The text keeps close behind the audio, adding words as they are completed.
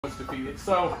was defeated.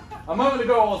 So a moment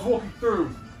ago, I was walking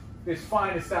through this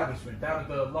fine establishment down at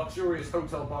the luxurious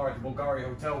hotel bar at the Bulgaria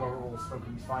Hotel where we're all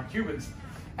smoking these fine Cubans,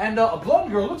 and a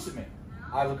blonde girl looks at me.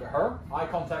 I look at her, eye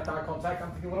contact,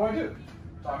 I'm thinking, what do?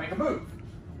 So I make a move.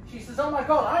 She says, oh my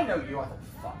God, I know you. I thought,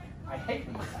 fuck, I hate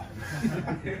when this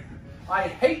happens. I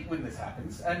hate when this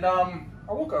happens. And I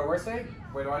walk over, I say,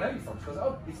 where do I know you from? She goes,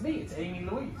 oh, it's me, it's Amy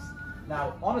Louise.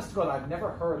 Now, honest to God, I've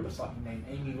never heard of a fucking name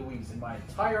Amy Louise in my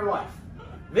entire life.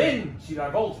 Then she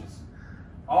divulges,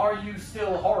 are you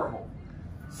still horrible?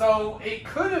 So it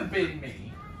could have been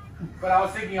me, but I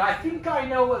was thinking, I think I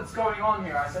know what's going on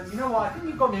here. I said, you know what, I think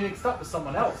you've got me mixed up with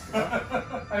someone else. You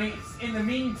know? I mean, in the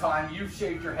meantime, you've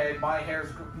shaved your head, my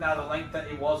hair's now the length that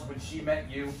it was when she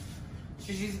met you.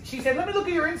 She said, let me look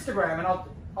at your Instagram and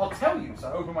I'll tell you. So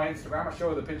I open my Instagram, I show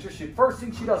her the picture. First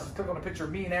thing she does is click on a picture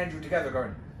of me and Andrew together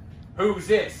going, who's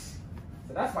this?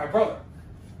 So that's my brother.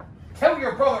 Tell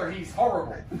your brother he's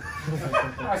horrible.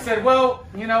 I said, well,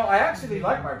 you know, I actually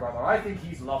like my brother. I think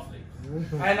he's lovely.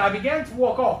 And I began to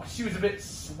walk off. She was a bit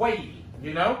swayy,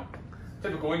 you know?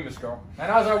 Typical English girl.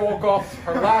 And as I walk off,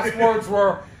 her last words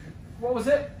were, what was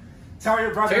it? Tell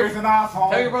your brother he's an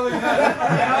asshole. Tell your brother he's an asshole.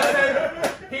 And I said,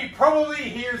 he probably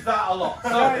hears that a lot.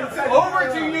 So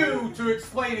over to you to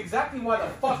explain exactly why the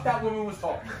fuck that woman was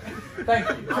talking. Thank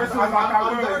you. I'm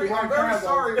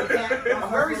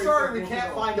very sorry we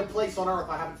can't find a place on earth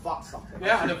I haven't fucked something.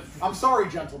 Yeah. I'm sorry,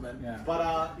 gentlemen. Yeah.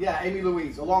 But yeah, Amy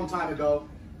Louise, a long time ago,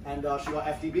 and she got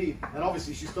FDB, and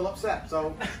obviously she's still upset.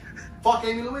 So, fuck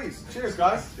Amy Louise. Cheers,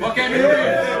 guys. Fuck Amy Louise.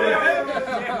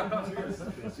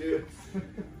 Cheers.